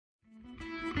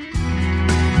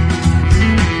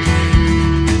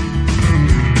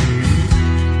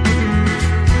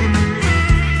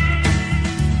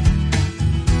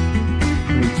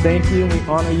thank you and we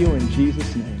honor you in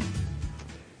Jesus' name.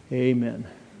 Amen.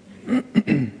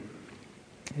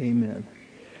 Amen.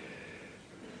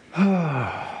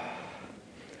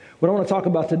 What I want to talk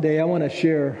about today, I want to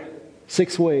share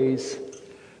 6 ways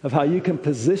of how you can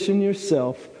position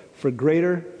yourself for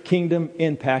greater kingdom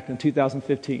impact in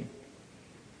 2015.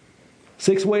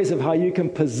 6 ways of how you can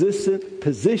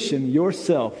position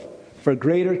yourself for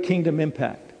greater kingdom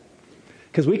impact.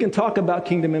 Because we can talk about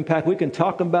kingdom impact, we can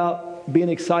talk about being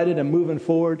excited and moving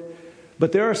forward,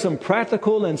 but there are some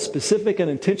practical and specific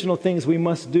and intentional things we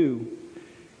must do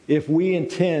if we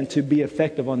intend to be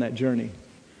effective on that journey.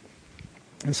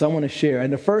 And so I want to share.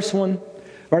 And the first one,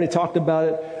 I've already talked about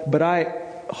it, but I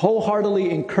wholeheartedly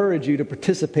encourage you to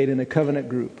participate in a covenant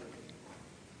group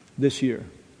this year.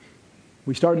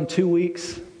 We start in 2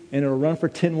 weeks, and it'll run for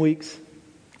 10 weeks.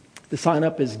 The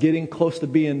sign-up is getting close to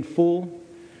being full.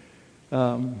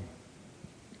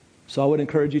 So I would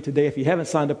encourage you today, if you haven't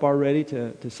signed up already,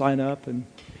 to sign up.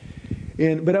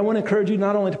 But I want to encourage you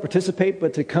not only to participate,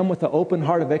 but to come with an open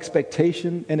heart of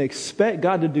expectation and expect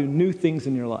God to do new things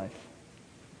in your life.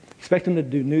 Expect Him to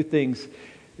do new things.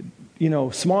 You know,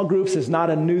 small groups is not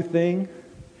a new thing.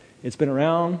 It's been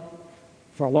around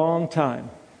for a long time.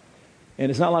 And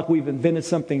it's not like we've invented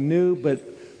something new, but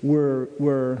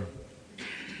we're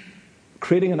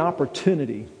creating an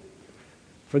opportunity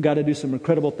for God to do some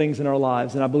incredible things in our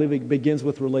lives. And I believe it begins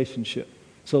with relationship.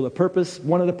 So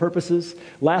one of the purposes,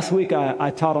 last week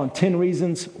I taught on 10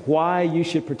 reasons why you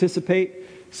should participate.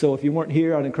 So if you weren't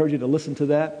here, I'd encourage you to listen to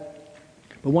that.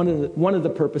 But one of the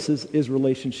purposes is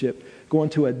relationship. Going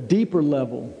to a deeper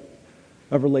level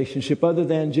of relationship other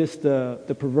than just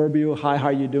the proverbial, hi, how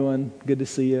you doing? Good to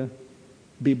see you.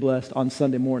 Be blessed on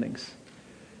Sunday mornings.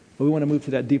 But we want to move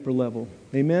to that deeper level.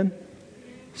 Amen?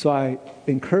 So I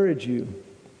encourage you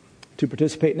to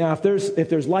participate. Now, if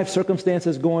there's life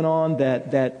circumstances going on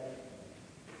that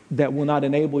will not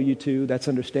enable you to, that's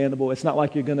understandable. It's not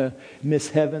like you're going to miss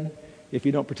heaven if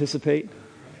you don't participate.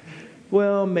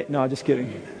 Well, no, just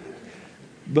kidding.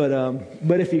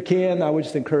 But if you can, I would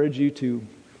just encourage you to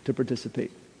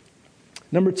participate.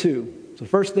 Number 2. So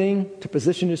first thing to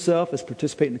position yourself is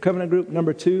participate in the covenant group.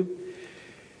 Number 2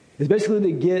 is basically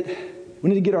we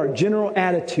need to get our general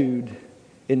attitude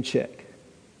in check.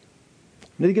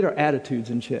 We need to get our attitudes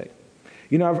in check.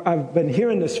 You know, I've been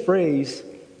hearing this phrase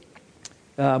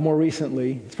more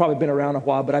recently. It's probably been around a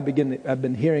while, but I've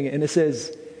been hearing it. And it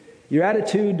says, your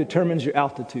attitude determines your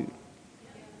altitude.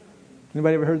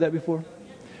 Anybody ever heard that before?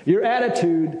 Your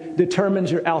attitude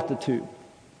determines your altitude.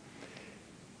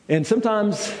 And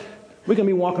sometimes we can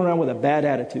be walking around with a bad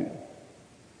attitude.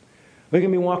 We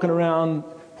can be walking around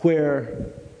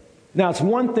now it's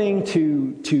one thing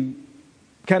to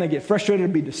kind of get frustrated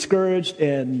and be discouraged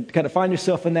and kind of find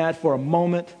yourself in that for a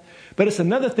moment. But it's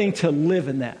another thing to live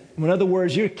in that. In other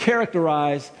words, you're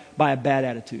characterized by a bad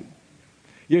attitude.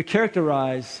 You're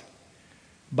characterized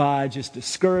by just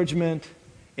discouragement.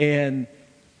 And,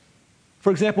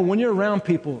 for example, when you're around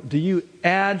people, do you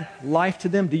add life to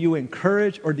them? Do you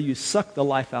encourage, or do you suck the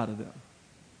life out of them?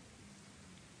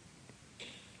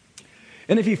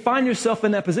 And if you find yourself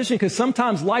in that position, because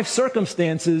sometimes life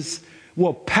circumstances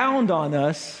will pound on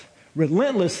us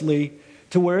relentlessly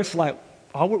to where it's like,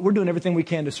 oh, we're doing everything we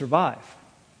can to survive.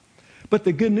 But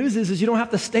the good news is you don't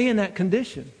have to stay in that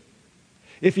condition.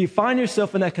 If you find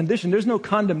yourself in that condition, there's no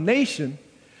condemnation.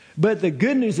 But the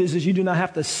good news is you do not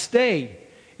have to stay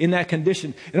in that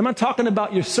condition. And I'm not talking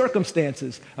about your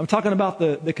circumstances. I'm talking about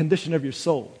the condition of your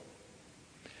soul,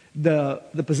 the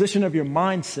position of your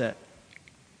mindset.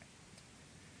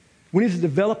 We need to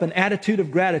develop an attitude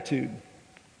of gratitude.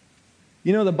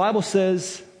 You know, the Bible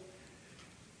says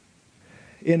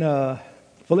in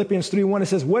Philippians 3:1, it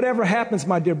says, whatever happens,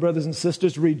 my dear brothers and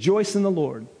sisters, rejoice in the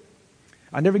Lord.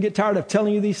 I never get tired of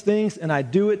telling you these things, and I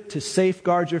do it to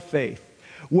safeguard your faith.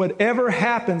 Whatever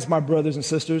happens, my brothers and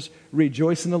sisters,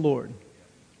 rejoice in the Lord.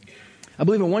 I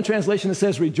believe in one translation it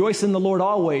says, rejoice in the Lord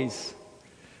always.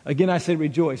 Again, I say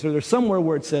rejoice. Or there's somewhere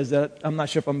where it says that. I'm not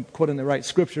sure if I'm quoting the right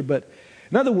scripture, but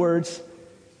in other words,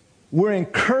 we're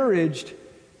encouraged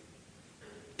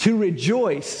to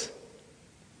rejoice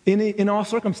in all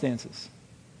circumstances.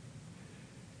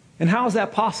 And how is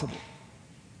that possible?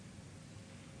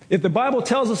 If the Bible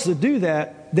tells us to do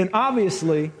that, then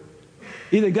obviously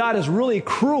either God is really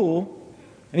cruel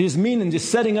and He's mean and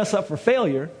just setting us up for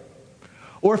failure,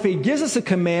 or if He gives us a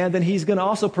command, then He's going to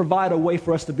also provide a way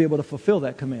for us to be able to fulfill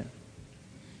that command.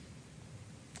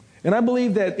 And I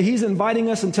believe that He's inviting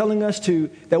us and telling us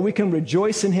that we can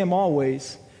rejoice in Him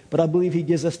always, but I believe He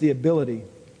gives us the ability.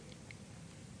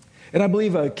 And I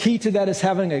believe a key to that is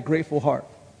having a grateful heart.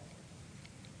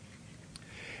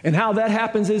 And how that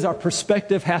happens is our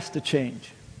perspective has to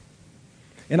change.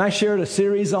 And I shared a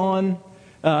series on,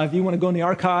 if you want to go in the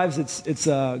archives, it's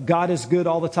God is good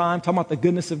all the time, talking about the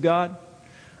goodness of God.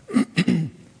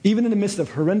 Even in the midst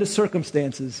of horrendous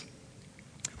circumstances,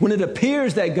 when it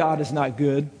appears that God is not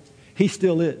good, He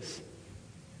still is.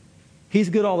 He's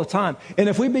good all the time. And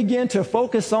if we begin to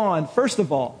focus on, first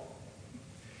of all,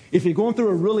 if you're going through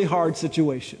a really hard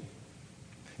situation,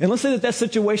 and let's say that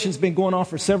situation's been going on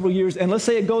for several years, and let's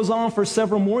say it goes on for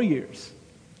several more years.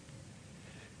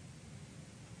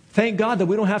 Thank God that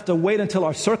we don't have to wait until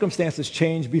our circumstances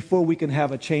change before we can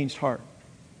have a changed heart.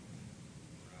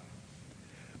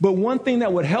 But one thing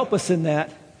that would help us in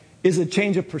that is a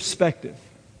change of perspective.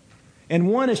 And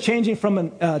one is changing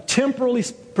from a temporal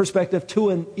perspective to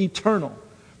an eternal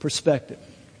perspective.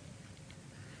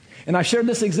 And I shared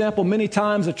this example many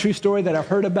times, a true story that I've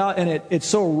heard about, and it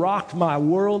so rocked my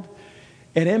world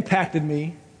and impacted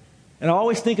me. And I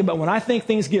always think about when I think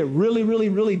things get really, really,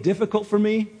 really difficult for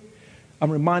me,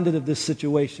 I'm reminded of this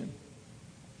situation.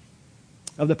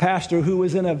 Of the pastor who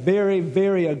was in a very,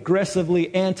 very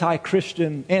aggressively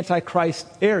anti-Christian, anti-Christ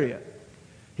area.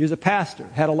 He was a pastor,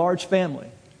 had a large family.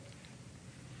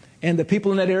 And the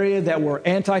people in that area that were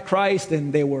anti-Christ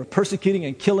and they were persecuting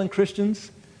and killing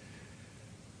Christians,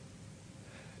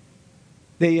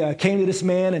 they came to this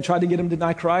man and tried to get him to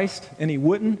deny Christ, and he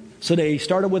wouldn't. So they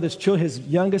started with his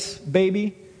youngest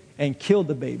baby and killed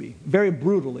the baby, very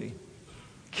brutally.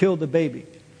 Killed the baby.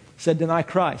 Said, deny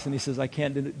Christ. And he says, I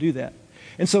can't do that.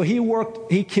 And so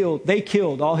they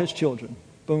killed all his children.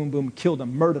 Boom, boom, killed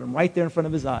them, murdered them right there in front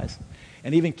of his eyes.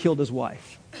 And even killed his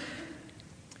wife.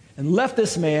 And left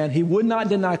this man, he would not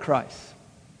deny Christ.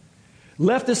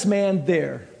 Left this man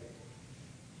there.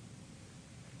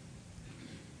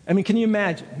 I mean, can you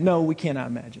imagine? No, we cannot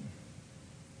imagine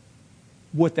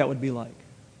what that would be like.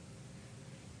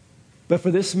 But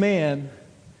for this man,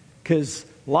 because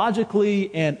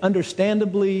logically and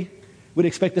understandably, we'd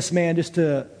expect this man just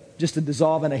to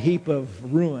dissolve in a heap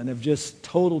of ruin, of just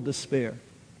total despair.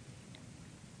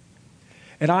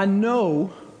 And I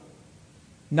know,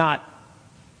 not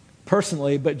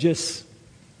personally, but just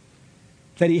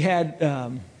that he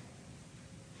had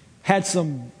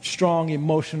some strong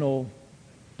emotional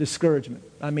discouragement.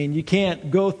 I mean, you can't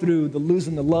go through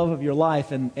losing the love of your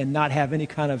life and not have any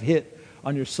kind of hit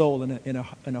on your soul in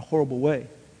a horrible way.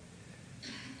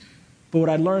 But what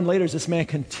I learned later is this man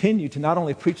continued to not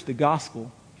only preach the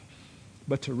gospel,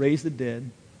 but to raise the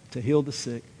dead, to heal the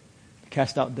sick,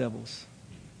 cast out devils.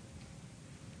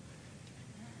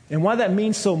 And why that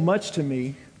means so much to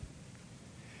me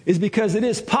is because it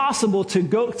is possible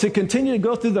to continue to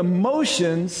go through the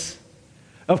motions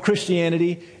of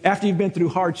Christianity after you've been through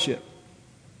hardship.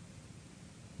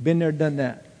 Been there, done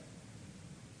that.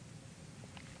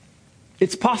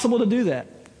 It's possible to do that.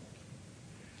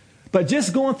 But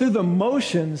just going through the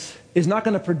motions is not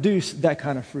going to produce that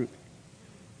kind of fruit.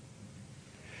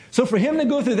 So for him to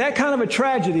go through that kind of a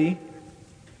tragedy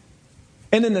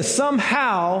and then to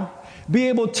somehow be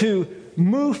able to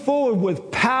move forward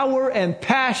with power and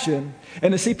passion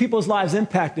and to see people's lives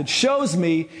impacted shows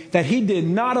me that he did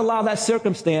not allow that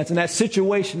circumstance and that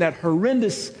situation, that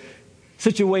horrendous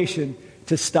situation,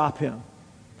 to stop him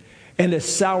and to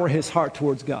sour his heart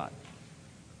towards God.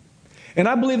 And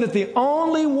I believe that the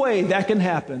only way that can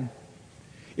happen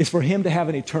is for him to have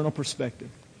an eternal perspective.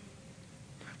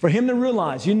 For him to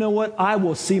realize, you know what, I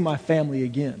will see my family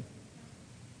again.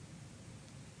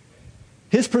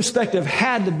 His perspective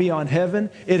had to be on heaven.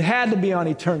 It had to be on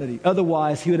eternity.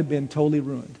 Otherwise, he would have been totally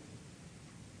ruined.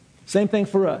 Same thing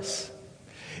for us.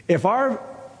 If our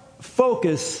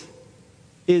focus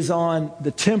is on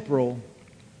the temporal,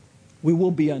 we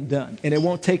will be undone. And it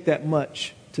won't take that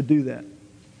much to do that.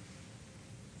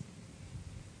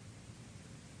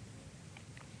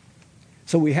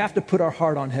 So we have to put our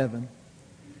heart on heaven.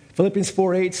 Philippians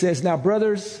 4:8 says, now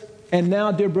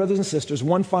dear brothers and sisters,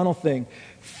 one final thing.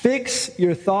 Fix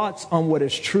your thoughts on what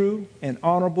is true and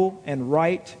honorable and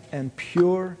right and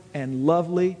pure and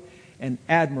lovely and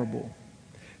admirable.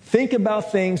 Think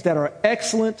about things that are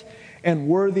excellent and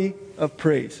worthy of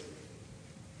praise.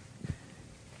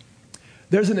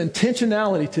 There's an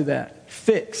intentionality to that.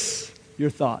 Fix your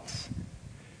thoughts.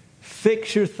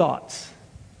 Fix your thoughts.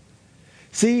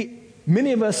 See,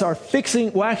 many of us are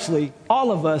fixing, well actually,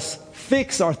 all of us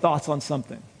fix our thoughts on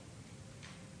something.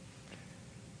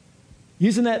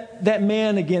 Using that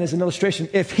man again as an illustration,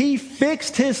 if he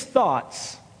fixed his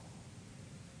thoughts,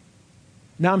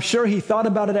 now I'm sure he thought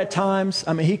about it at times.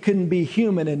 I mean, he couldn't be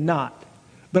human and not,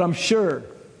 but I'm sure,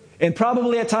 and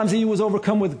probably at times he was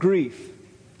overcome with grief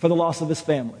for the loss of his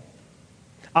family.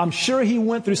 I'm sure he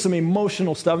went through some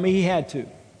emotional stuff. I mean, he had to.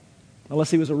 unless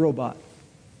he was a robot.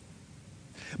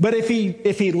 But if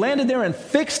he landed there and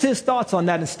fixed his thoughts on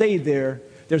that and stayed there,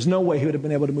 there's no way he would have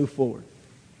been able to move forward.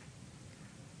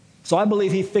 So I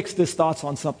believe he fixed his thoughts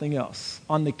on something else,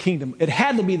 on the kingdom. It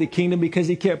had to be the kingdom because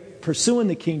he kept pursuing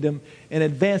the kingdom and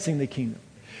advancing the kingdom.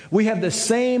 We have the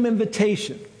same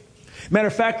invitation. Matter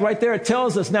of fact, right there it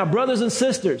tells us, now brothers and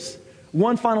sisters,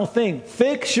 one final thing,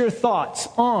 fix your thoughts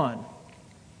on.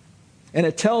 And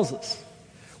it tells us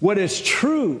what is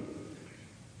true.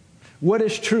 What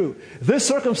is true? This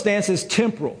circumstance is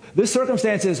temporal. This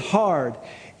circumstance is hard.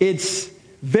 It's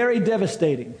very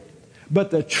devastating. But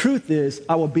the truth is,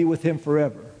 I will be with him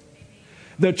forever.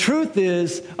 The truth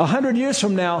is, 100 years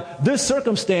from now, this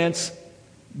circumstance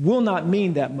will not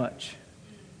mean that much.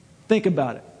 Think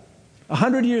about it.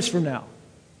 100 years from now,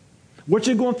 what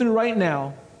you're going through right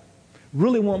now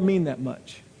really won't mean that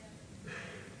much.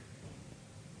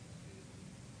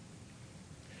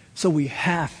 So we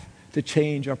have to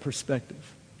change our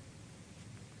perspective.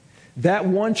 That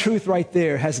one truth right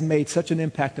there has made such an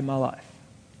impact in my life.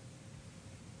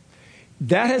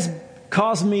 That has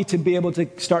caused me to be able to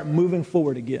start moving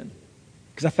forward again.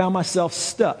 Because I found myself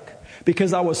stuck.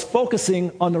 Because I was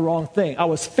focusing on the wrong thing. I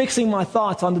was fixing my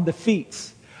thoughts on the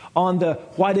defeats. On the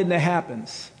why didn't it happen?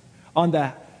 On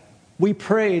the we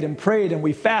prayed and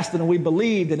we fasted and we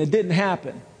believed and it didn't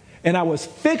happen. And I was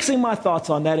fixing my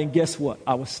thoughts on that, and guess what?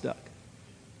 I was stuck.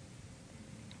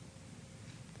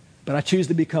 But I choose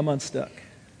to become unstuck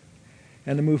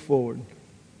and to move forward.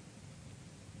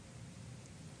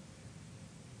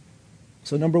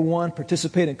 So number one,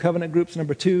 participate in covenant groups.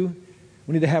 Number two,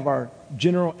 we need to have our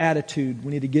general attitude.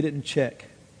 We need to get it in check.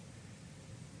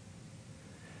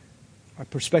 Our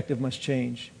perspective must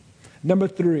change. Number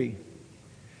three,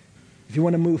 if you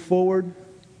want to move forward,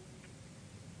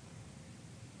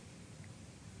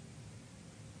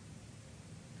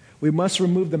 we must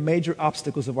remove the major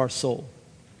obstacles of our soul.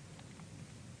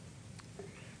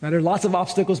 Now, there are lots of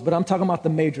obstacles, but I'm talking about the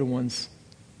major ones,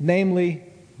 namely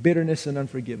bitterness and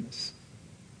unforgiveness.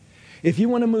 If you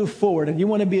want to move forward and you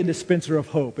want to be a dispenser of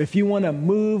hope, if you want to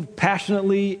move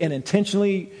passionately and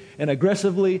intentionally and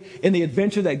aggressively in the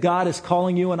adventure that God is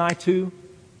calling you and I to,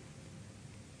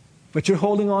 but you're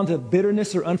holding on to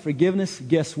bitterness or unforgiveness,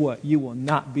 guess what? You will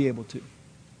not be able to.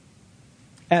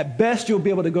 At best, you'll be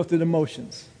able to go through the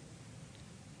motions.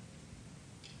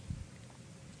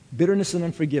 Bitterness and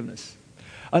unforgiveness.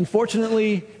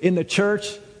 Unfortunately, in the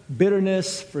church,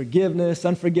 bitterness, forgiveness,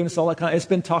 unforgiveness, all that kind of, it's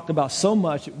been talked about so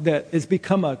much that it's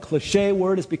become a cliche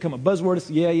word, it's become a buzzword, it's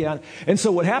yeah. And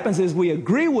so what happens is we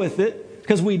agree with it,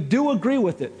 because we do agree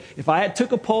with it. If I had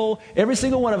took a poll, every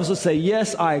single one of us would say,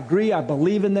 yes, I agree, I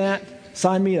believe in that,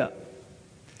 sign me up.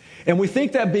 And we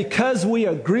think that because we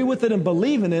agree with it and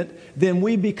believe in it, then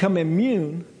we become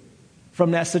immune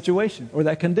from that situation or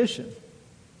that condition.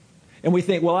 And we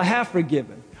think, well, I have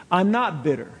forgiven. I'm not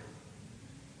bitter.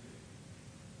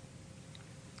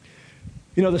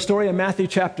 You know, the story in Matthew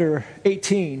chapter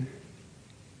 18.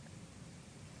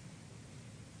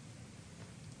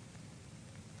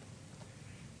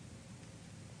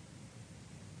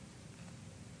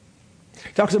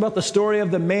 Talks about the story of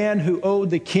the man who owed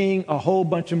the king a whole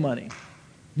bunch of money.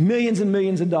 Millions and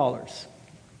millions of dollars.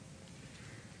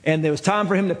 And there was time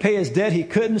for him to pay his debt. He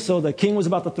couldn't, so the king was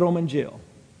about to throw him in jail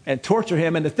and torture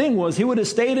him. And the thing was, he would have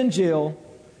stayed in jail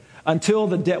until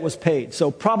the debt was paid.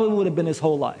 So probably would have been his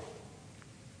whole life.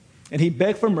 And he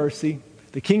begged for mercy.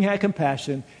 The king had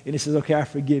compassion. And he says, okay, I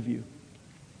forgive you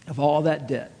of all that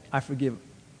debt. I forgive him.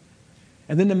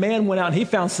 And then the man went out and he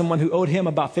found someone who owed him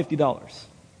about $50.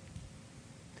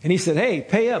 And he said, hey,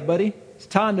 pay up, buddy. It's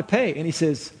time to pay. And he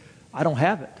says, I don't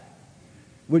have it.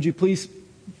 Would you please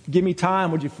give me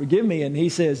time? Would you forgive me? And he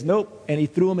says, nope. And he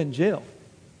threw him in jail.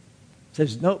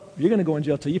 Says, nope, you're going to go in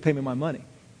jail till you pay me my money.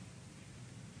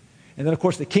 And then, of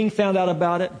course, the king found out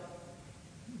about it.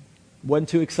 Wasn't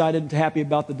too excited and happy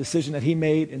about the decision that he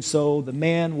made. And so the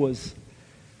man was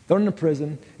thrown into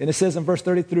prison. And it says in verse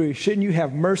 33, shouldn't you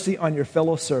have mercy on your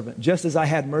fellow servant, just as I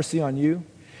had mercy on you?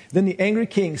 Then the angry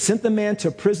king sent the man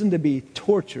to prison to be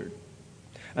tortured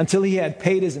until he had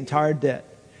paid his entire debt.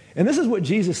 And this is what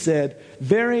Jesus said,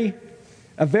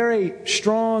 a very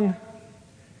strong,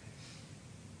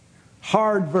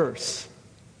 hard verse.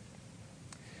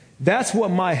 That's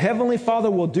what my heavenly Father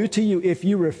will do to you if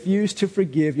you refuse to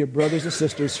forgive your brothers and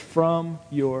sisters from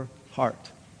your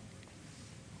heart.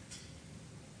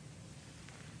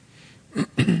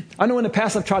 I know in the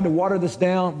past I've tried to water this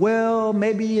down. Well,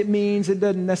 maybe it means, it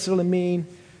doesn't necessarily mean.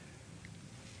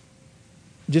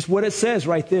 Just what it says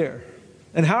right there.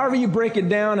 And however you break it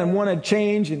down and want to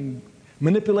change and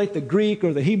manipulate the Greek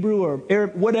or the Hebrew or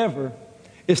Arab, whatever,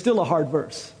 it's still a hard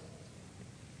verse.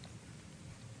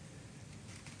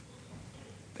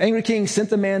 Angry king sent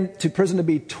the man to prison to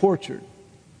be tortured.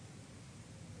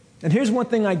 And here's one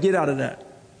thing I get out of that.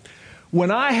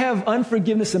 When I have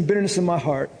unforgiveness and bitterness in my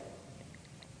heart,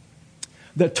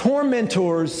 the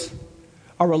tormentors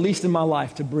are released in my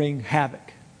life to bring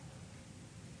havoc.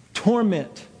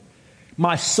 Torment.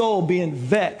 My soul being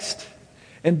vexed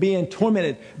and being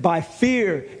tormented by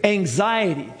fear,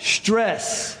 anxiety,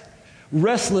 stress,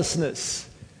 restlessness,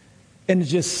 and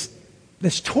just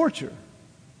this torture.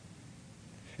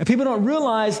 And people don't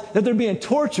realize that they're being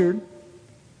tortured,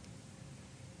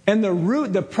 and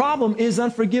the problem is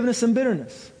unforgiveness and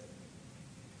bitterness.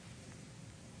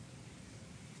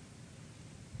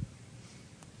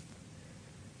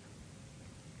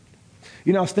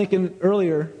 You know, I was thinking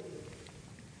earlier,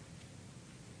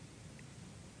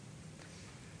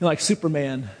 like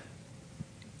Superman.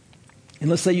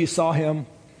 And let's say you saw him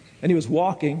and he was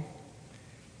walking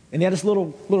and he had this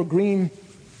little green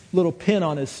little pin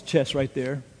on his chest right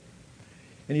there.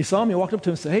 And you saw him, you walked up to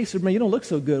him and said, "Hey, Superman, you don't look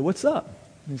so good. What's up?"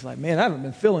 And he's like, "Man, I haven't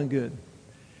been feeling good.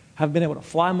 Haven't been able to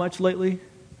fly much lately.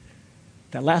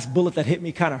 That last bullet that hit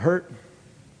me kind of hurt."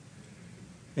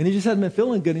 And he just hadn't been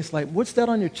feeling good. And he's like, "What's that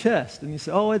on your chest?" And you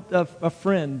say, "Oh, a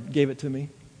friend gave it to me."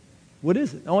 "What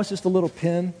is it?" "Oh, it's just a little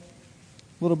pin.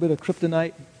 A little bit of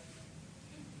kryptonite."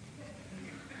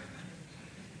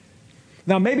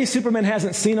 Now, maybe Superman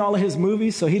hasn't seen all of his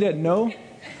movies, so he didn't know.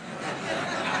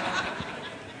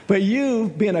 But you,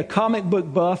 being a comic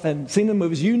book buff and seen the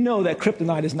movies, you know that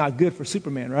kryptonite is not good for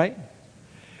Superman, right? And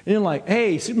you're like,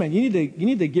 "Hey, Superman, you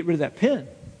need to get rid of that pin.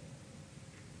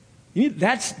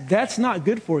 That's not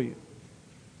good for you."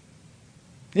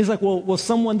 And he's like, well,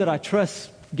 someone that I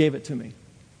trust gave it to me."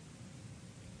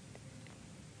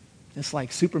 It's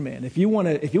like, Superman, if you want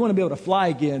to be able to fly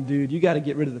again, dude, you got to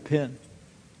get rid of the pin.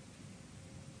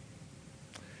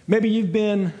 Maybe you've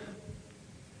been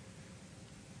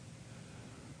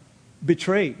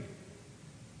betrayed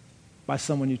by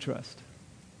someone you trust.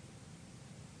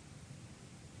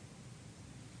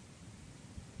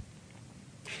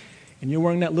 And you're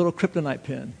wearing that little kryptonite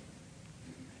pin.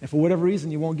 And for whatever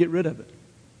reason, you won't get rid of it.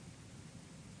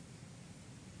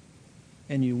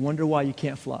 And you wonder why you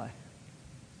can't fly.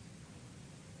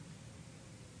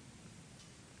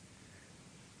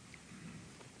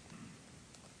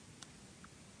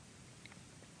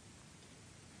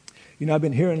 You know, I've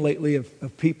been hearing lately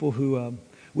of people who,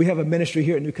 we have a ministry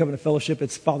here at New Covenant Fellowship.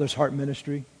 It's Father's Heart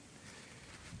Ministry.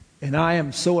 And I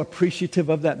am so appreciative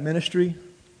of that ministry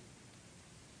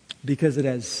because it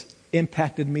has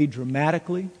impacted me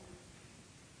dramatically.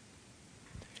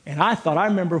 And I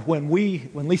remember when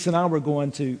Lisa and I were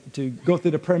going to go through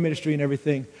the prayer ministry and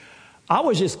everything, I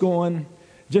was just going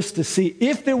just to see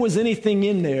if there was anything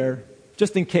in there,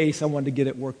 just in case I wanted to get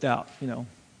it worked out, you know.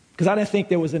 Because I didn't think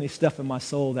there was any stuff in my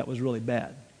soul that was really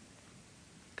bad.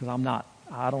 Because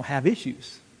I don't have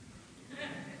issues.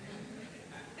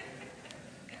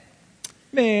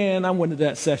 Man, I went to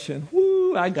that session.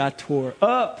 Woo, I got tore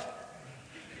up.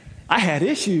 I had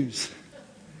issues.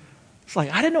 It's like,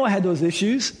 I didn't know I had those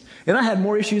issues. And I had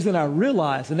more issues than I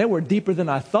realized. And they were deeper than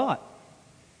I thought.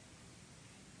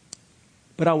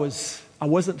 But I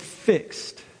wasn't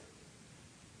fixed.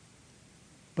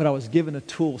 But I was given the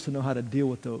tools to know how to deal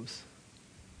with those.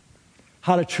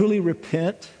 How to truly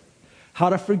repent, how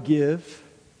to forgive,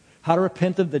 how to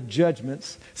repent of the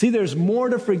judgments. See, there's more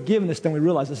to forgiveness than we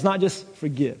realize. It's not just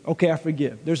forgive. Okay, I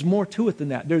forgive. There's more to it than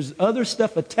that. There's other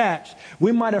stuff attached.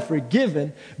 We might have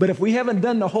forgiven, but if we haven't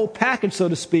done the whole package, so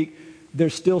to speak,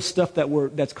 there's still stuff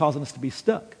that's causing us to be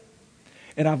stuck.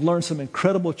 And I've learned some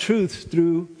incredible truths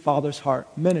through Father's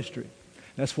Heart Ministry.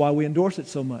 That's why we endorse it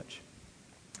so much.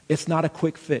 It's not a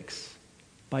quick fix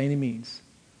by any means.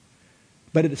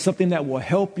 But it is something that will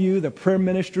help you. The prayer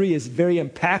ministry is very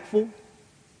impactful.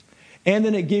 And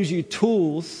then it gives you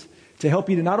tools to help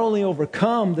you to not only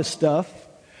overcome the stuff,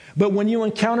 but when you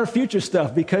encounter future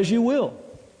stuff, because you will.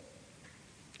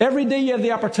 Every day you have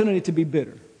the opportunity to be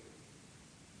bitter.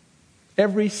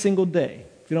 Every single day.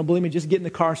 If you don't believe me, just get in the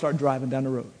car and start driving down the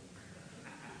road.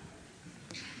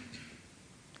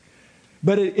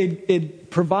 But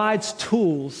it provides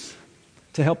tools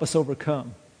to help us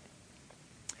overcome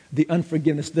the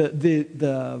unforgiveness,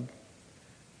 the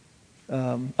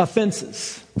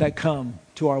offenses that come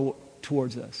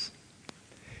towards us.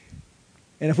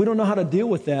 And if we don't know how to deal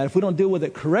with that, if we don't deal with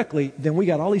it correctly, then we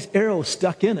got all these arrows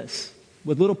stuck in us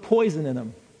with little poison in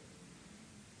them.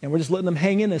 And we're just letting them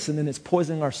hang in us, and then it's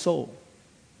poisoning our soul.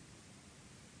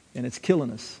 And it's killing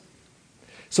us.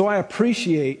 So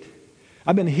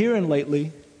I've been hearing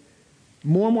lately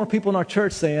more and more people in our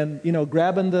church saying,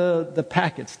 grabbing the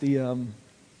packets, what do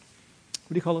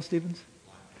you call those, Stevens?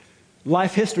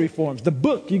 life history forms, the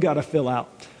book you got to fill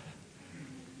out.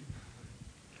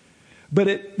 But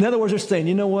in other words, they're saying,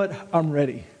 you know what? I'm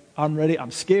ready.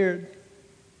 I'm scared.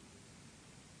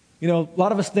 You know, a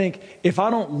lot of us think, if I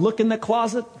don't look in the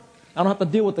closet, I don't have to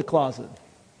deal with the closet.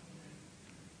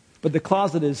 But the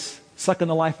closet is sucking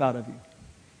the life out of you.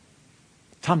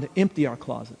 Time to empty our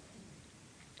closet.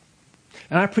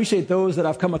 And I appreciate those that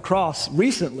I've come across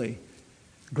recently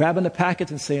grabbing the packets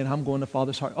and saying, I'm going to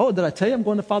Father's Heart. Oh, did I tell you I'm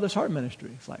going to Father's Heart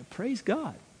Ministry? It's like, praise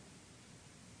God.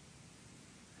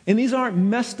 And these aren't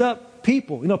messed up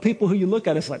people. You know, people who you look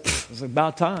at, it's like, it's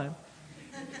about time.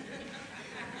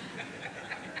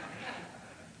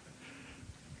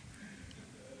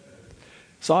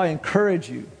 So I encourage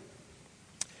you.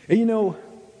 And you know,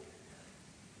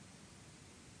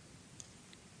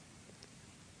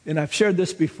 and I've shared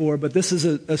this before, but this is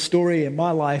a story in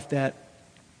my life that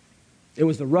it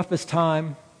was the roughest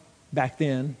time back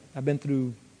then. I've been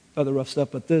through other rough stuff,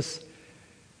 but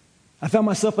I found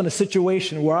myself in a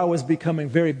situation where I was becoming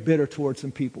very bitter towards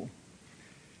some people.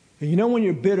 And you know when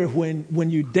you're bitter,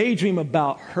 when you daydream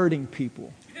about hurting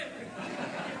people.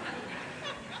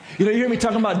 You know, you hear me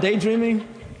talking about daydreaming?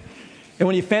 And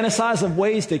when you fantasize of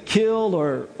ways to kill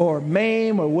or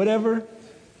maim or whatever,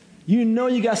 you know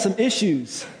you got some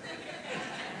issues.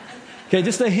 Okay,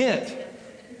 just a hint.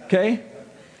 Okay?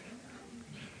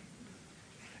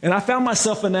 And I found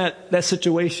myself in that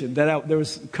situation. There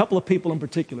was a couple of people in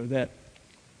particular that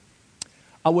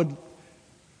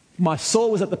my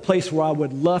soul was at the place where I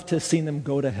would love to have seen them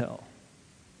go to hell.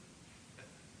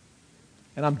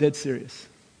 And I'm dead serious.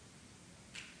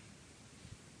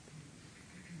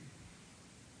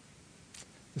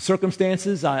 The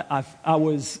circumstances, I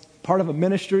was part of a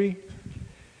ministry,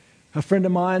 a friend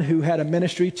of mine who had a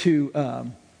ministry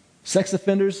to sex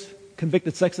offenders,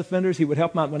 convicted sex offenders. He would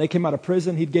help them out when they came out of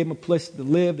prison. He'd give them a place to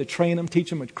live, to train them, teach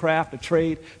them a craft, a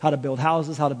trade, how to build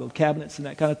houses, how to build cabinets and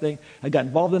that kind of thing. I got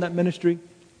involved in that ministry.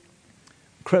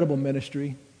 Incredible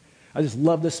ministry. I just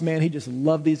loved this man. He just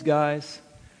loved these guys.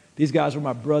 These guys were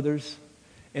my brothers.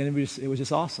 And it was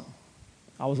just awesome.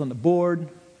 I was on the board.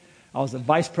 I was the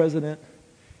vice president.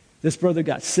 This brother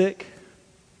got sick,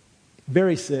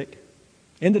 very sick,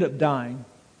 ended up dying.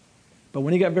 But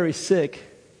when he got very sick,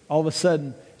 all of a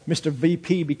sudden, Mr.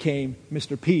 VP became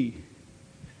Mr. P,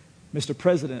 Mr.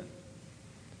 President.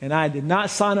 And I did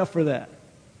not sign up for that.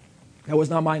 That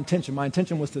was not my intention. My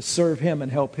intention was to serve him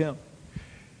and help him.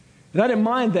 And I didn't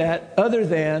mind that, other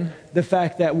than the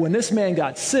fact that when this man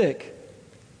got sick,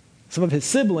 some of his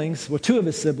siblings, well, two of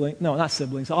his siblings, no, not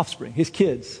siblings, offspring, his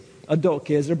kids, adult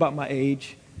kids, they're about my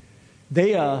age.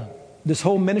 This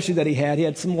whole ministry that he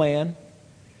had some land.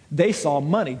 They saw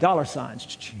money, dollar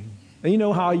signs. And you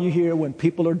know how you hear when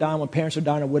people are dying, when parents are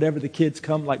dying or whatever, the kids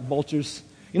come like vultures.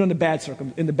 You know, in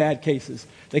the bad cases,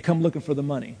 they come looking for the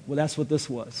money. Well, that's what this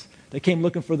was. They came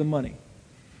looking for the money.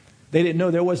 They didn't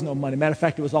know there was no money. Matter of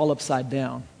fact, it was all upside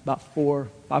down, about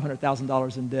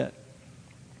 $500,000 in debt.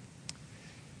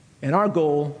 And our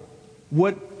goal,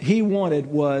 what he wanted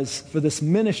was for this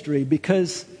ministry,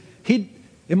 because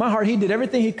in my heart, he did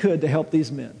everything he could to help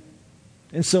these men.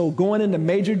 And so going into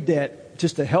major debt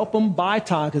just to help them buy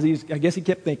time, because I guess he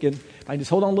kept thinking, I can just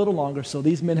hold on a little longer so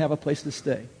these men have a place to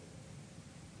stay.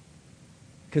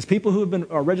 Because people who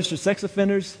are registered sex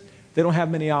offenders, they don't have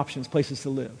many options, places to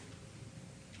live.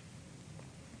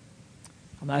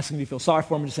 I'm not asking you to feel sorry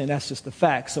for them, I'm just saying that's just the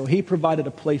fact. So he provided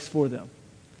a place for them.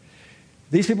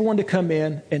 These people wanted to come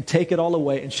in and take it all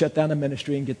away and shut down the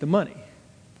ministry and get the money.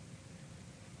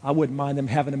 I wouldn't mind them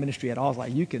having a ministry at all. I was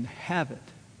like, you can have it.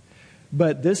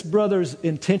 But this brother's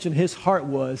intention, his heart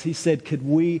was, he said, could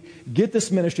we get this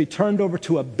ministry turned over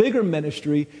to a bigger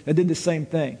ministry that did the same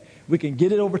thing? We can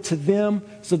get it over to them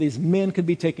so these men could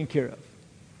be taken care of.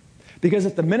 Because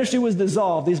if the ministry was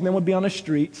dissolved, these men would be on the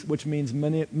streets, which means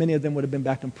many of them would have been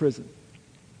back in prison.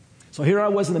 So here I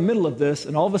was in the middle of this,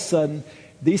 and all of a sudden,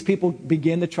 these people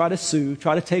began to try to sue,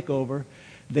 try to take over.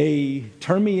 They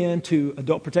turned me into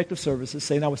Adult Protective Services,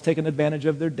 saying I was taking advantage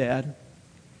of their dad.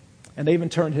 And they even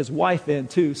turned his wife in,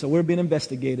 too. So we're being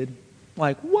investigated.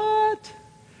 Like, what?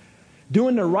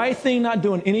 Doing the right thing, not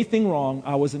doing anything wrong,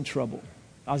 I was in trouble.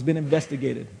 I was being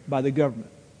investigated by the government.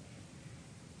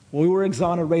 Well, we were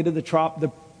exonerated.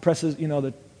 The presses,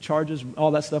 the charges,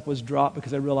 all that stuff was dropped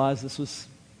because I realized this was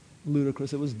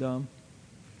ludicrous. It was dumb.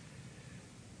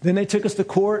 Then they took us to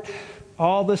court,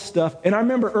 all this stuff. And I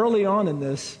remember early on in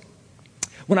this,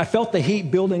 when I felt the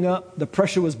heat building up, the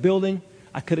pressure was building,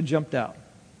 I could have jumped out.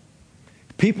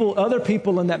 Other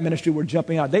people in that ministry were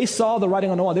jumping out. They saw the writing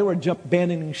on the wall. They were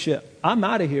abandoning ship. I'm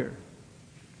out of here.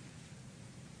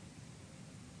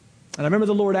 And I remember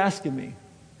the Lord asking me,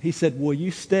 He said, will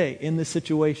you stay in this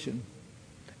situation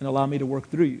and allow me to work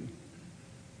through you?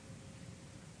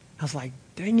 I was like,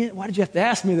 dang it, why did you have to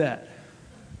ask me that?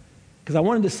 Because I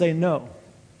wanted to say no.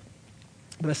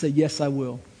 But I said, yes, I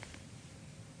will.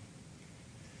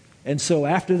 And so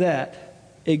after that,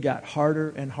 it got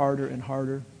harder and harder and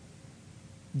harder.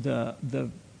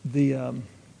 The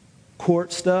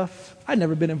court stuff, I'd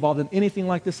never been involved in anything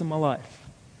like this in my life.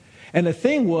 And the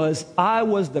thing was, I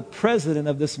was the president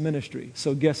of this ministry.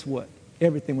 So guess what?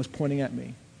 Everything was pointing at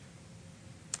me.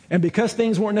 And because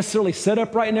things weren't necessarily set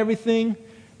up right and everything,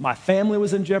 my family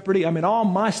was in jeopardy. I mean, all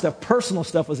my stuff, personal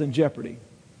stuff, was in jeopardy.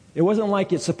 It wasn't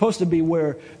like it's supposed to be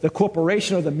where the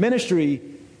corporation or the ministry,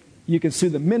 you can sue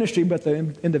the ministry, but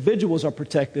the individuals are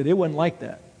protected. It wasn't like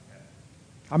that.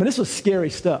 I mean, this was scary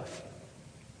stuff.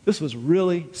 This was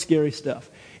really scary stuff.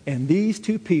 And these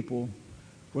two people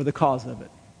were the cause of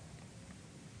it.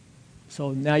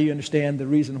 So now you understand the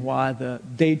reason why the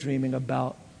daydreaming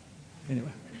about, anyway.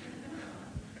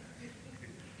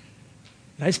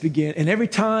 And I just began, and every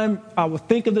time I would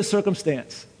think of this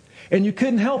circumstance, and you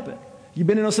couldn't help it. You've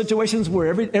been in those situations where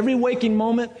every waking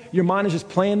moment, your mind is just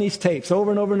playing these tapes over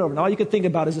and over and over, and all you can think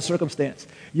about is the circumstance.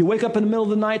 You wake up in the middle of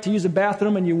the night to use the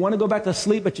bathroom, and you want to go back to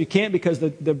sleep, but you can't because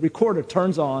the recorder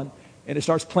turns on, and it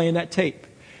starts playing that tape.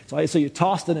 So you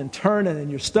toss it and turn it, and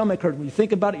your stomach hurts. When you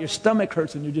think about it, your stomach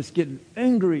hurts, and you're just getting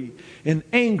angry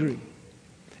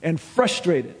and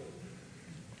frustrated.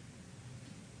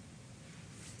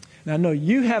 Now, I know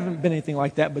you haven't been anything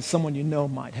like that, but someone you know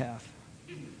might have.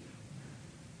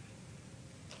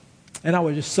 And I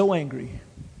was just so angry,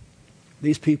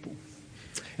 these people.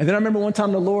 And then I remember one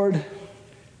time the Lord,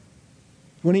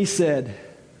 when he said,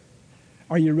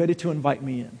 are you ready to invite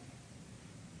me in?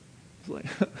 I was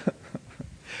like,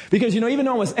 because, even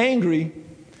though I was angry,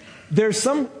 this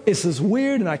is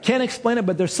weird and I can't explain it,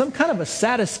 but there's some kind of a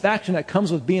satisfaction that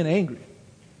comes with being angry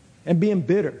and being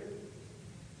bitter.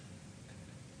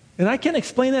 And I can't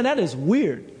explain that. That is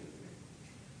weird.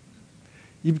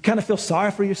 You kind of feel sorry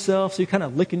for yourself, so you're kind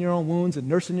of licking your own wounds and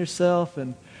nursing yourself.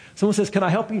 And someone says, can I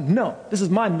help you? No, this is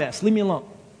my mess. Leave me alone.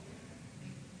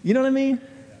 You know what I mean?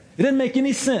 It didn't make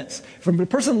any sense. From the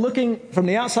person from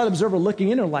the outside observer looking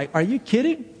in, they're like, are you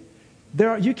kidding?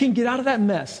 You can get out of that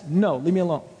mess. No, leave me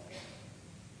alone.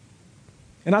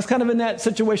 And I was kind of in that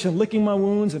situation, licking my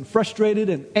wounds and frustrated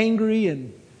and angry.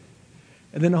 And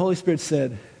then the Holy Spirit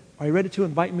said, are you ready to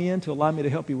invite me in to allow me to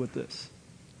help you with this?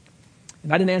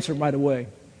 And I didn't answer him right away.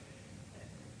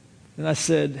 And I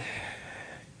said,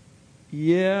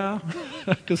 yeah.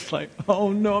 Just like,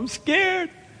 oh no, I'm scared.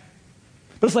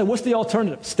 But it's like, what's the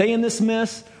alternative? Stay in this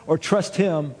mess or trust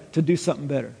him to do something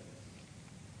better?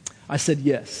 I said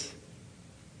yes.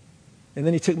 And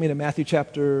then he took me to Matthew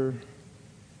chapter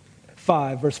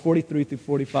 5, verse 43 through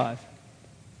 45.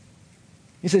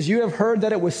 He says, you have heard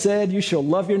that it was said, you shall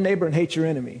love your neighbor and hate your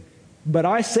enemy. But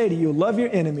I say to you, love your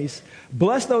enemies,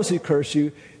 bless those who curse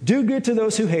you, do good to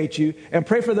those who hate you, and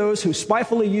pray for those who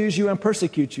spitefully use you and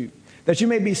persecute you, that you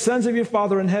may be sons of your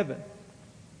Father in heaven.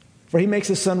 For he makes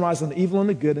his sun rise on the evil and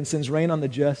the good and sends rain on the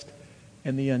just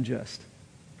and the unjust.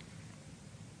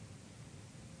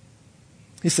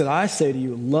 He said, I say to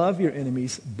you, love your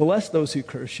enemies, bless those who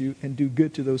curse you, and do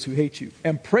good to those who hate you,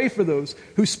 and pray for those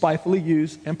who spitefully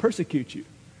use and persecute you.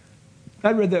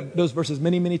 I read those verses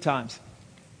many, many times.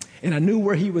 And I knew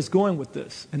where he was going with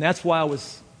this. And that's why I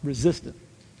was resistant.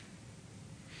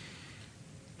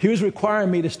 He was requiring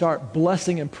me to start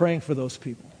blessing and praying for those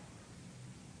people.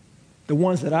 The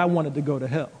ones that I wanted to go to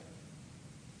hell.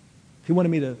 He wanted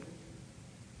me to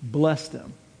bless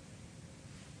them.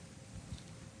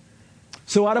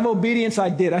 So out of obedience, I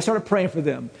did. I started praying for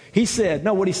them.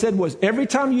 What he said was, every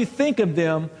time you think of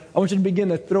them, I want you to begin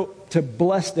to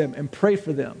bless them and pray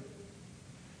for them.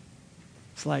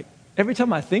 It's like, every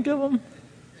time I think of them,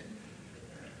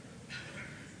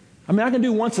 I mean, I can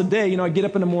do once a day. I get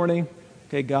up in the morning.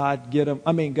 Okay, God,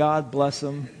 God, bless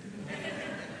them.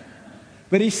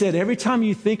 But he said, every time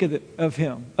you think of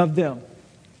them.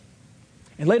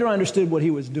 And later I understood what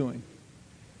he was doing.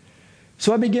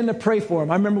 So I began to pray for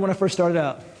him. I remember when I first started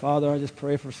out, Father, I just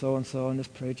pray for so-and-so and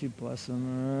just pray that you bless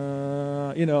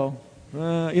them. You know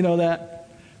that.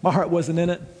 My heart wasn't in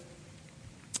it.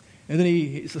 And then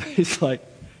he's like,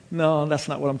 no, that's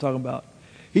not what I'm talking about.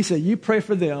 He said, you pray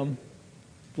for them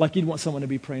like you'd want someone to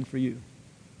be praying for you.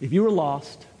 If you were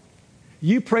lost,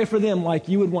 you pray for them like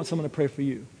you would want someone to pray for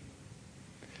you.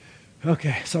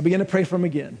 Okay, so I began to pray for him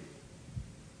again.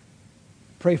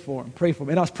 Pray for him.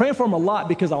 And I was praying for him a lot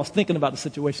because I was thinking about the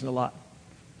situation a lot.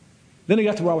 Then it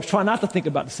got to where I was trying not to think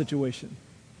about the situation.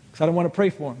 because I don't want to pray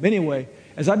for them. Anyway,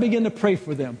 as I begin to pray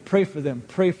for them, pray for them,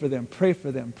 pray for them, pray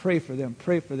for them, pray for them,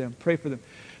 pray for them, pray for them,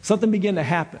 something began to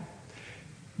happen,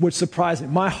 which surprised me.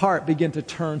 My heart began to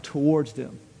turn towards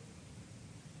them.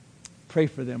 Pray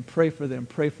for them, pray for them,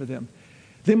 pray for them.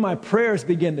 Then my prayers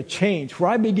began to change,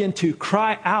 where I began to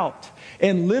cry out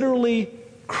and literally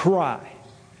cry.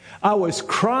 I was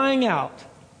crying out,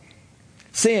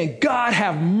 saying, God,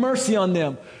 have mercy on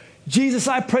them. Jesus,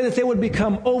 I pray that they would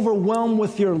become overwhelmed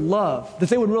with your love, that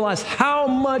they would realize how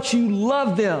much you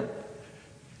love them.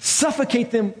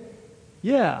 Suffocate them,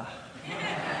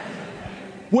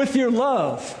 with your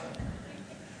love.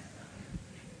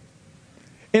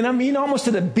 And I mean, almost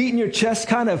to the beat in your chest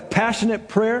kind of passionate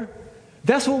prayer.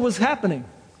 That's what was happening.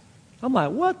 I'm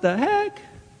like, what the heck?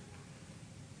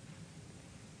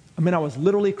 I mean, I was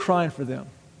literally crying for them.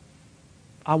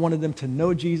 I wanted them to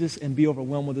know Jesus and be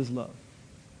overwhelmed with his love.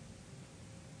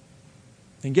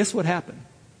 And guess what happened?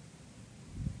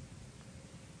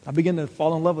 I began to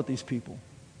fall in love with these people.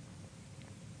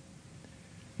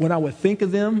 When I would think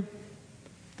of them,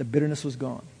 the bitterness was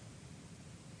gone.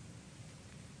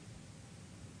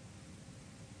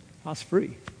 I was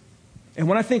free. And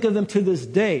when I think of them to this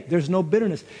day, there's no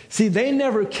bitterness. See, they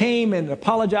never came and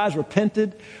apologized,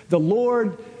 repented. The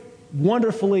Lord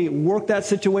wonderfully worked that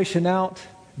situation out.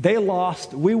 They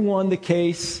lost. We won the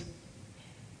case.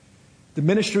 The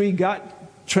ministry got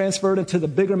transferred into the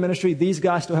bigger ministry. These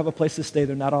guys still have a place to stay.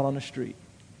 They're not out on the street.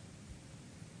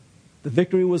 The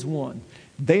victory was won.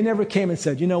 They never came and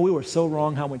said, we were so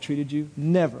wrong how we treated you.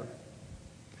 Never.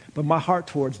 But my heart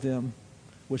towards them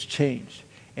was changed.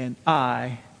 And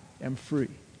I am free.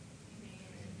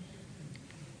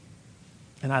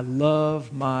 And I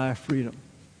love my freedom.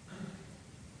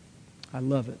 I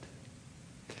love it.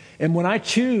 And when I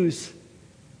choose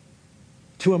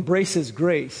to embrace his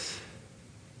grace,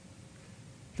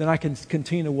 then I can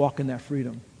continue to walk in that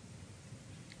freedom.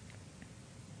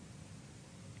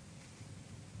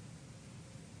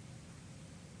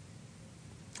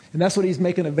 And that's what he's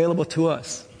making available to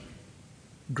us.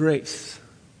 Grace.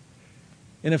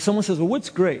 And if someone says, well, what's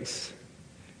grace?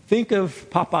 Think of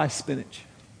Popeye spinach.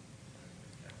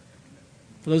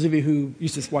 For those of you who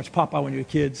used to watch Popeye when you were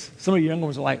kids, some of you younger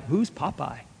ones are like, who's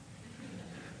Popeye?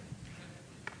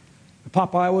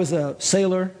 Popeye was a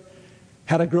sailor,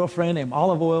 had a girlfriend named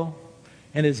Olive Oil,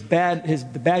 and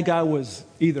the bad guy was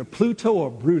either Pluto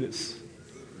or Brutus.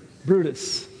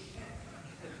 Brutus.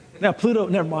 Now, Pluto,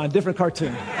 never mind, different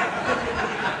cartoon.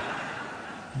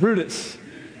 Brutus.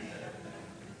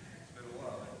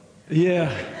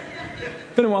 Yeah.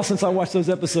 It's been a while since I watched those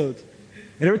episodes.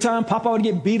 And every time Popeye would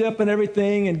get beat up and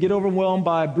everything and get overwhelmed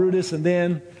by Brutus, and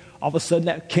then all of a sudden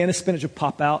that can of spinach would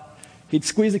pop out. He'd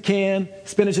squeeze the can,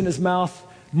 spinach in his mouth,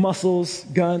 muscles,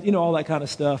 gun, all that kind of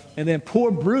stuff. And then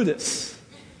poor Brutus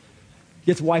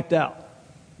gets wiped out.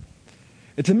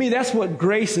 And to me, that's what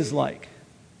grace is like.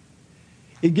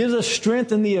 It gives us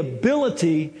strength and the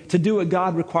ability to do what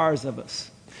God requires of us.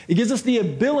 It gives us the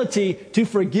ability to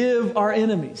forgive our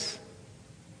enemies.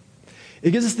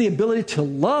 It gives us the ability to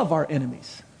love our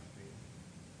enemies.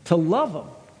 To love them.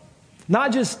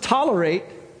 Not just tolerate,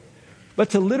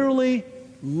 but to literally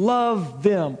love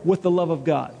them with the love of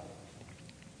God.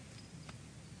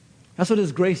 That's what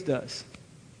his grace does.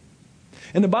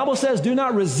 And the Bible says, do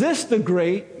not resist the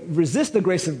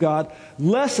grace of God,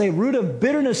 lest a root of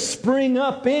bitterness spring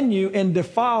up in you and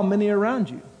defile many around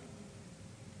you.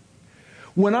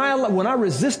 When I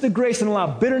resist the grace and allow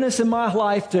bitterness in my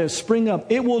life to spring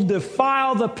up, it will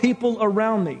defile the people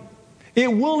around me.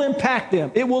 It will impact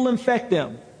them. It will infect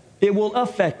them. It will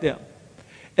affect them,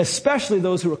 especially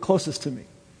those who are closest to me,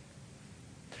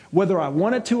 whether I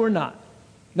want it to or not.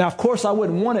 Now, of course, I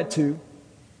wouldn't want it to,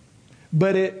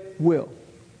 but it will.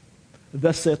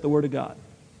 Thus saith the word of God.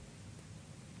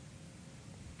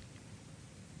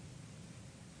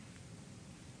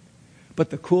 But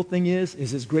the cool thing is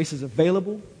his grace is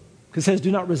available. Because it says,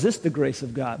 do not resist the grace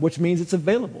of God, which means it's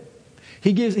available.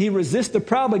 He resists the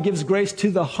proud, but gives grace to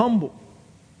the humble.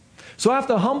 So I have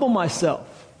to humble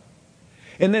myself.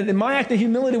 And then my act of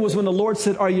humility was when the Lord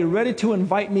said, are you ready to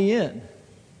invite me in?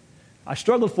 I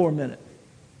struggled for a minute.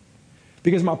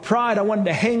 Because my pride, I wanted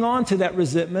to hang on to that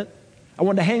resentment. I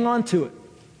wanted to hang on to it.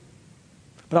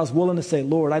 But I was willing to say,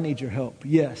 Lord, I need your help.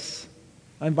 Yes,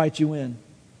 I invite you in.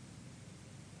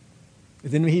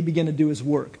 And then he began to do his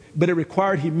work. But it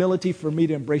required humility for me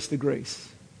to embrace the grace.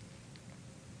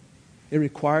 It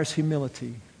requires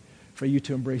humility for you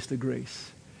to embrace the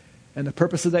grace. And the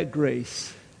purpose of that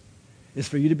grace is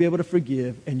for you to be able to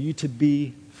forgive and you to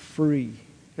be free.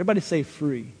 Everybody say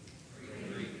free.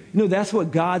 Free. That's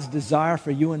what God's desire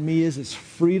for you and me is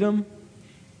freedom.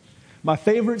 My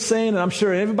favorite saying, and I'm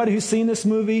sure everybody who's seen this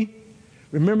movie,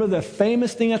 remember the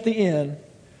famous thing at the end.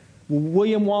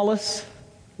 William Wallace,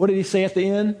 what did he say at the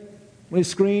end when he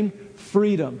screamed?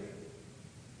 Freedom.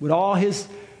 With all his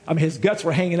guts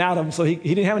were hanging out of him, so he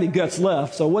didn't have any guts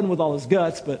left, so it wasn't with all his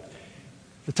guts, but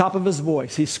the top of his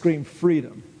voice, he screamed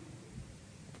freedom.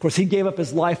 Of course, he gave up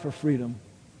his life for freedom.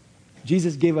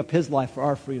 Jesus gave up his life for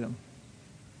our freedom.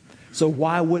 So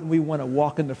why wouldn't we want to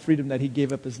walk in the freedom that he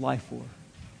gave up his life for?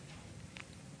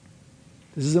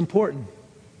 This is important.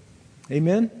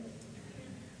 Amen?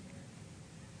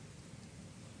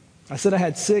 I said I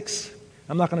had 6.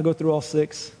 I'm not going to go through all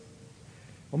 6.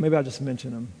 Well, maybe I'll just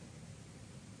mention them.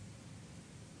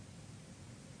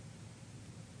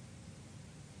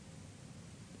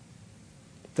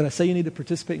 Did I say you need to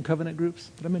participate in covenant groups?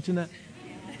 Did I mention that?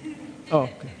 Oh,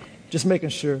 okay. Just making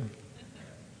sure.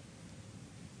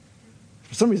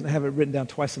 For some reason, I have it written down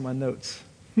twice in my notes.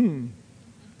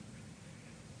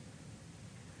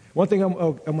 One thing I'm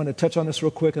going to touch on this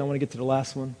real quick, and I want to get to the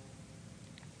last one.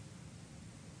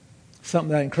 Something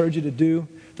that I encourage you to do,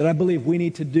 that I believe we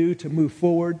need to do to move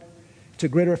forward to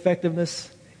greater effectiveness,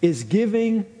 is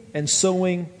giving and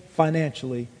sowing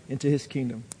financially into his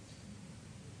kingdom.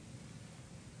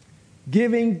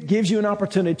 Giving gives you an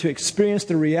opportunity to experience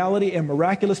the reality and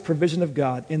miraculous provision of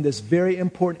God in this very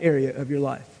important area of your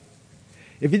life.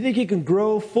 If you think you can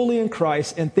grow fully in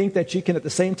Christ and think that you can at the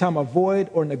same time avoid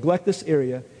or neglect this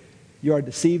area, you are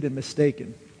deceived and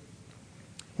mistaken.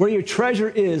 Where your treasure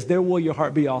is, there will your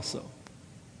heart be also.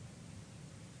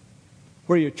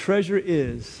 Where your treasure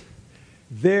is,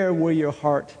 there will your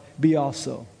heart be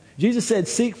also. Jesus said,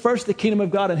 seek first the kingdom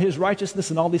of God and his righteousness,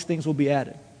 and all these things will be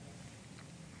added.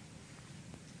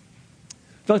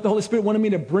 I feel like the Holy Spirit wanted me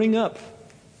to bring up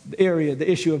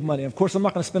the issue of money. Of course, I'm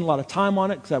not going to spend a lot of time on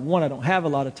it because, I don't have a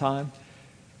lot of time.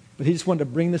 But he just wanted to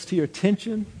bring this to your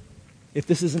attention. If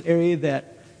this is an area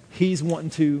that he's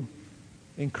wanting to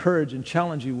encourage and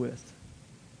challenge you with.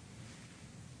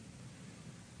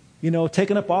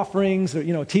 Taking up offerings, or,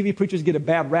 TV preachers get a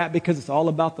bad rap because it's all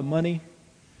about the money.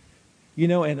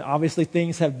 And obviously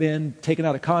things have been taken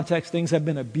out of context. Things have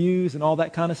been abused and all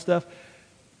that kind of stuff.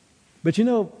 But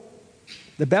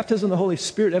the baptism of the Holy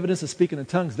Spirit, evidence of speaking in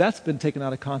tongues, that's been taken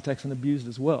out of context and abused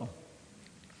as well.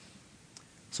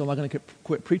 So am I going to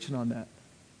quit preaching on that?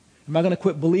 Am I going to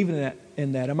quit believing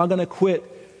in that? Am I going to quit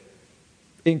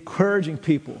encouraging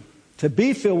people to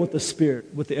be filled with the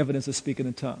Spirit with the evidence of speaking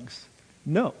in tongues?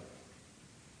 No.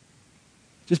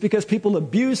 Just because people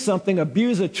abuse something,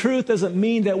 abuse a truth, doesn't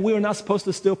mean that we are not supposed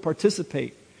to still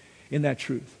participate in that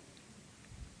truth.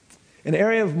 An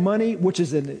area of money, which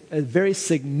is a very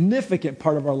significant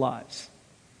part of our lives.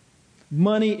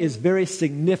 Money is very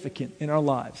significant in our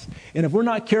lives. And if we're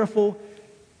not careful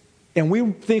and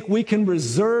we think we can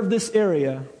reserve this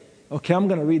area, okay, I'm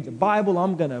going to read the Bible,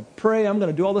 I'm going to pray, I'm going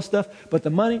to do all this stuff, but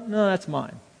the money, no, that's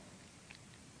mine.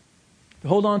 To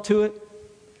hold on to it,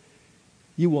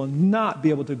 you will not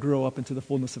be able to grow up into the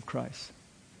fullness of Christ.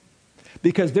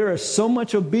 Because there is so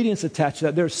much obedience attached to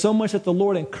that. There's so much that the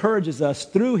Lord encourages us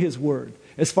through his word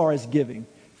as far as giving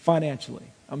financially.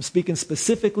 I'm speaking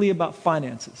specifically about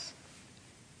finances.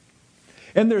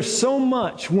 And there's so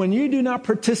much when you do not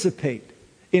participate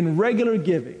in regular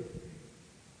giving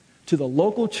to the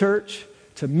local church,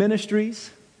 to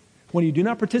ministries. When you do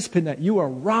not participate in that, you are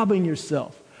robbing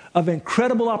yourself of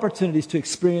incredible opportunities to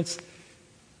experience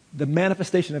the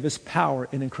manifestation of his power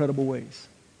in incredible ways.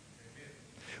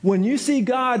 When you see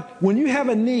God, when you have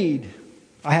a need,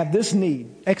 I have this need,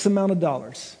 X amount of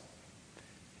dollars,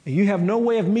 and you have no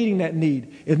way of meeting that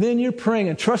need, and then you're praying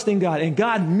and trusting God, and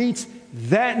God meets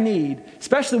that need,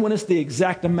 especially when it's the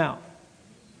exact amount.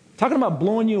 Talking about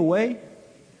blowing you away,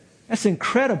 that's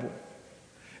incredible.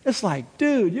 It's like,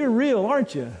 dude, you're real,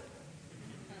 aren't you?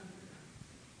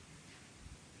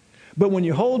 But when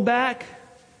you hold back,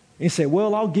 and you say,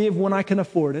 well, I'll give when I can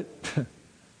afford it.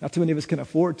 Not too many of us can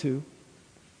afford to.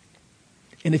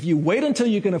 And if you wait until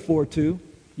you can afford to,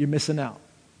 you're missing out.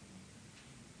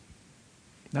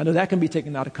 Now, I know that can be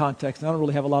taken out of context, and I don't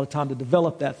really have a lot of time to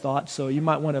develop that thought, so you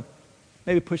might want to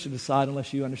maybe push it aside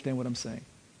unless you understand what I'm saying.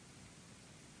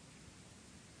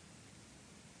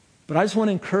 But I just want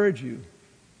to encourage you,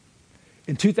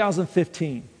 in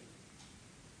 2015,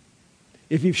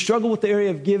 if you've struggled with the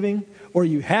area of giving or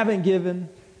you haven't given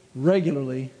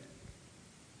regularly,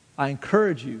 I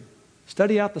encourage you,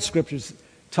 study out the scriptures.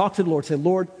 Talk to the Lord. Say,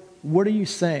 Lord, what are you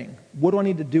saying? What do I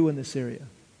need to do in this area?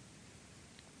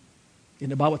 And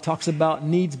the Bible talks about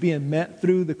needs being met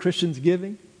through the Christian's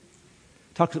giving.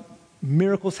 Talks about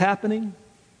miracles happening.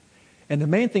 And the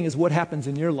main thing is what happens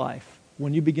in your life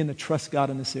when you begin to trust God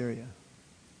in this area.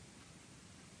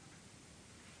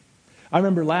 I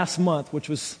remember last month, which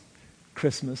was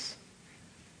Christmas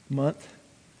month,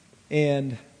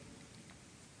 and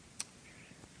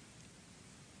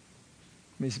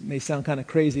it may sound kind of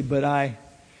crazy, but I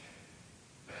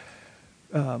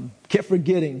kept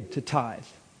forgetting to tithe.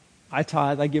 I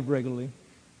tithe, I give regularly.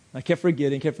 I kept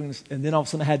forgetting, and then all of a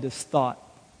sudden I had this thought,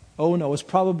 oh no, it's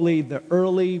probably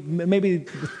maybe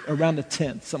around the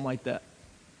 10th, something like that.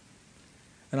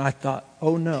 And I thought,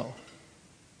 oh no,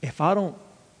 if I don't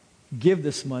give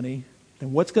this money,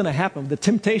 then what's going to happen? The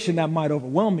temptation that might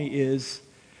overwhelm me is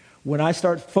when I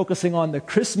start focusing on the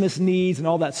Christmas needs and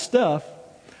all that stuff,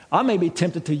 I may be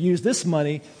tempted to use this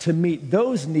money to meet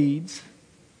those needs.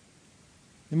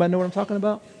 Anybody know what I'm talking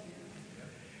about?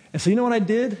 And so you know what I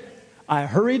did? I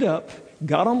hurried up,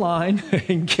 got online,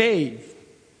 and gave.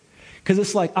 Because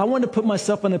it's like I wanted to put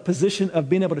myself in a position of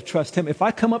being able to trust Him. If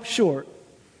I come up short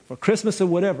for Christmas or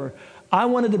whatever, I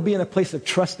wanted to be in a place of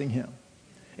trusting Him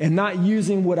and not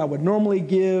using what I would normally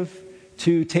give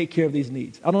to take care of these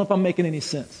needs. I don't know if I'm making any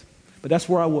sense, but that's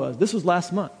where I was. This was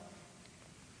last month.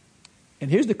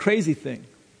 And here's the crazy thing.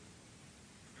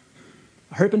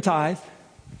 I hurried up and tithe.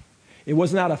 It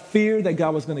wasn't out of fear that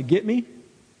God was going to get me.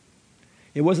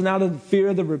 It wasn't out of fear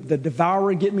of the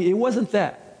devourer getting me. It wasn't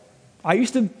that. I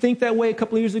used to think that way a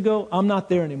couple of years ago. I'm not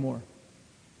there anymore.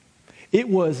 It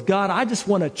was, God, I just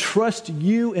want to trust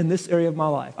you in this area of my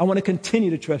life. I want to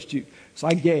continue to trust you. So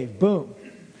I gave. Boom.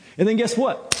 And then guess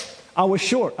what? I was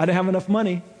short. I didn't have enough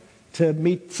money to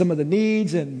meet some of the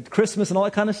needs and Christmas and all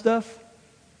that kind of stuff.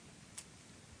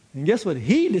 And guess what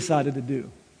He decided to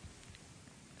do?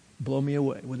 Blow me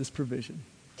away with His provision.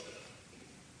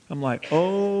 I'm like,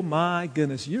 oh my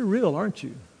goodness, you're real, aren't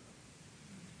you?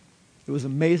 It was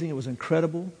amazing. It was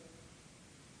incredible.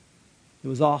 It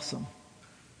was awesome.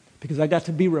 Because I got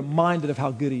to be reminded of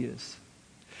how good He is.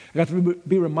 I got to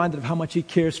be reminded of how much He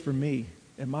cares for me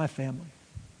and my family.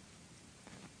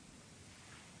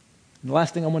 And the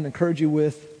last thing I want to encourage you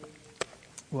with,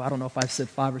 well, I don't know if I said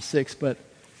 5 or 6, but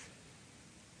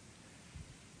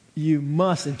you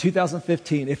must, in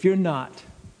 2015, if you're not,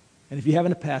 and if you have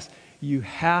in the past, you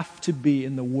have to be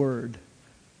in the Word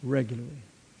regularly.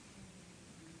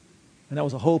 And that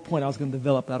was a whole point I was going to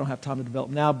develop. I don't have time to develop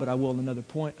now, but I will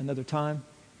another time.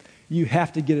 You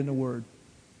have to get in the Word.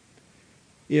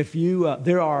 If you,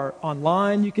 there are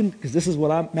online, you can, because this is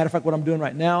what matter of fact, what I'm doing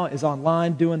right now is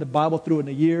online, doing the Bible through in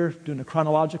a year, doing the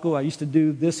chronological. I used to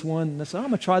do this one, and I said, I'm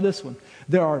going to try this one.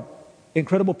 There are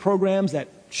incredible programs that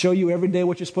show you every day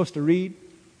what you're supposed to read.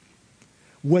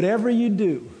 Whatever you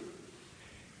do,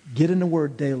 get in the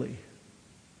Word daily.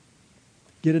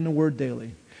 Get in the Word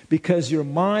daily. Because your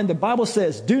mind, the Bible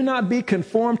says, do not be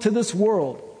conformed to this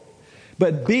world,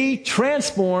 but be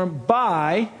transformed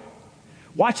by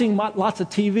watching lots of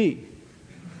TV.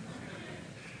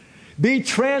 Be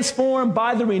transformed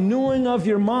by the renewing of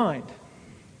your mind.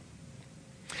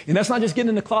 And that's not just getting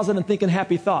in the closet and thinking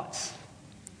happy thoughts.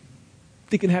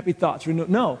 Thinking happy thoughts.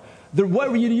 No.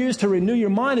 What you use to renew your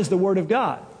mind is the Word of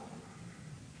God.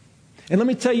 And let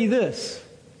me tell you this.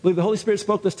 I believe the Holy Spirit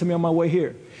spoke this to me on my way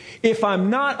here. If I'm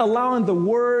not allowing the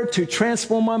Word to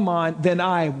transform my mind, then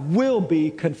I will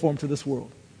be conformed to this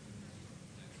world.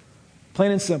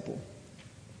 Plain and simple.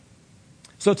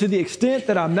 So to the extent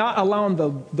that I'm not allowing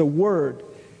the Word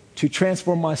to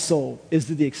transform my soul is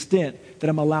to the extent that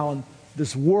I'm allowing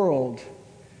this world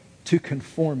to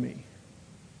conform me.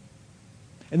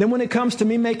 And then when it comes to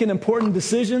me making important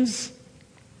decisions,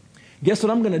 guess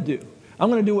what I'm going to do? I'm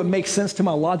going to do what makes sense to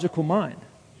my logical mind.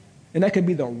 And that could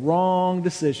be the wrong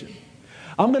decision.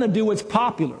 I'm going to do what's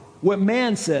popular, what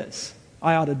man says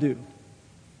I ought to do.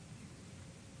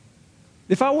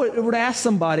 If I were to ask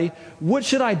somebody, what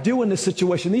should I do in this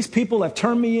situation? These people have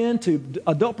turned me into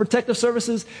adult protective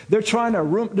services. They're trying to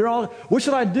what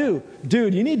should I do?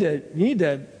 Dude, you need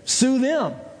to sue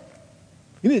them.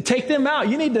 You need to take them out.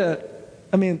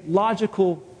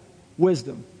 Logical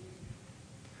wisdom.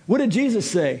 What did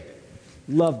Jesus say?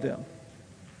 Love them.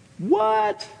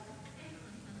 What?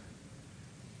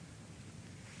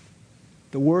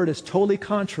 The Word is totally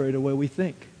contrary to the way we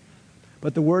think.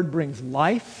 But the Word brings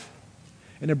life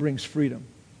and it brings freedom.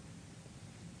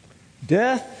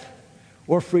 Death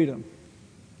or freedom.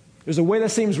 There's a way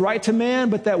that seems right to man,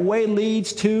 but that way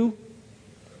leads to...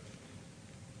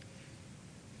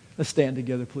 Let's stand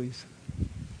together, please.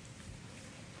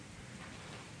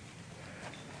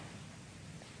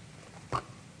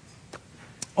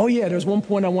 Oh yeah, there's one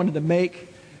point I wanted to make.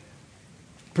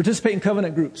 Participate in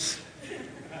covenant groups.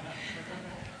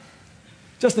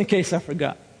 Just in case I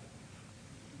forgot.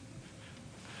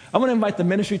 I'm going to invite the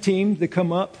ministry team to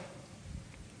come up.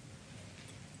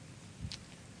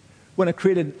 want to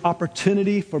create an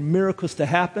opportunity for miracles to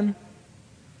happen.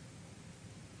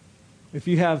 If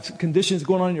you have conditions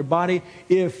going on in your body,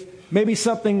 if maybe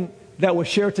something that was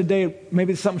shared today,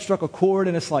 maybe something struck a chord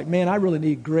and it's like, man, I really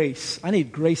need grace. I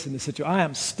need grace in this situation. I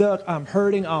am stuck, I'm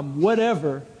hurting, I'm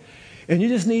whatever. And you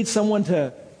just need someone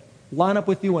to line up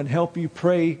with you and help you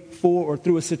pray for or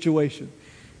through a situation.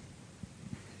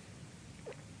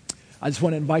 I just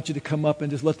want to invite you to come up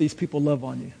and just let these people love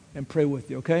on you and pray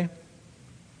with you, okay?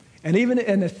 And even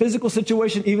in a physical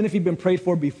situation, even if you've been prayed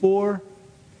for before,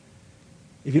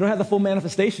 if you don't have the full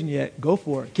manifestation yet, go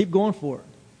for it. Keep going for it.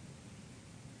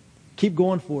 Keep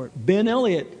going for it. Ben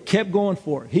Elliott kept going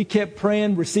for it. He kept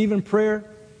praying, receiving prayer.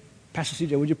 Pastor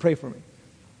CJ, would you pray for me?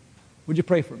 Would you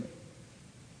pray for me?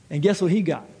 And guess what he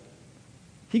got?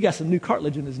 He got some new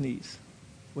cartilage in his knees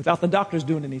without the doctors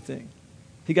doing anything.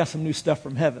 He got some new stuff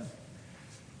from heaven.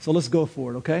 So let's go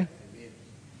for it, okay? Amen.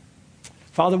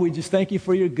 Father, we just thank you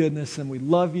for your goodness, and we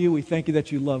love you. We thank you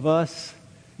that you love us.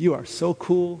 You are so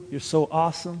cool. You're so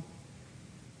awesome.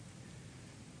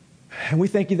 And we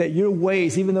thank you that your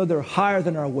ways, even though they're higher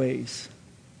than our ways,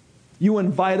 you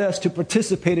invite us to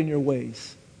participate in your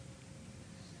ways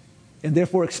and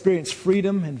therefore experience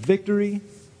freedom and victory,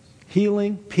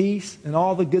 healing, peace, and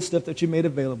all the good stuff that you made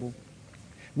available.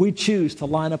 We choose to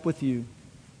line up with you.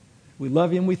 We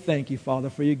love you and we thank you, Father,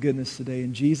 for your goodness today.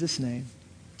 In Jesus' name,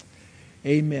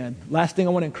 amen. Last thing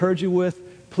I want to encourage you with,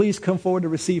 please come forward to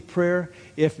receive prayer.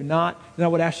 If not, then I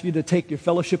would ask you to take your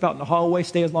fellowship out in the hallway.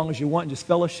 Stay as long as you want and just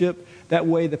fellowship. That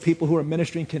way the people who are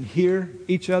ministering can hear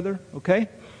each other, okay?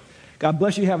 God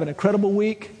bless you. Have an incredible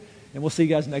week, and we'll see you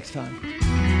guys next time.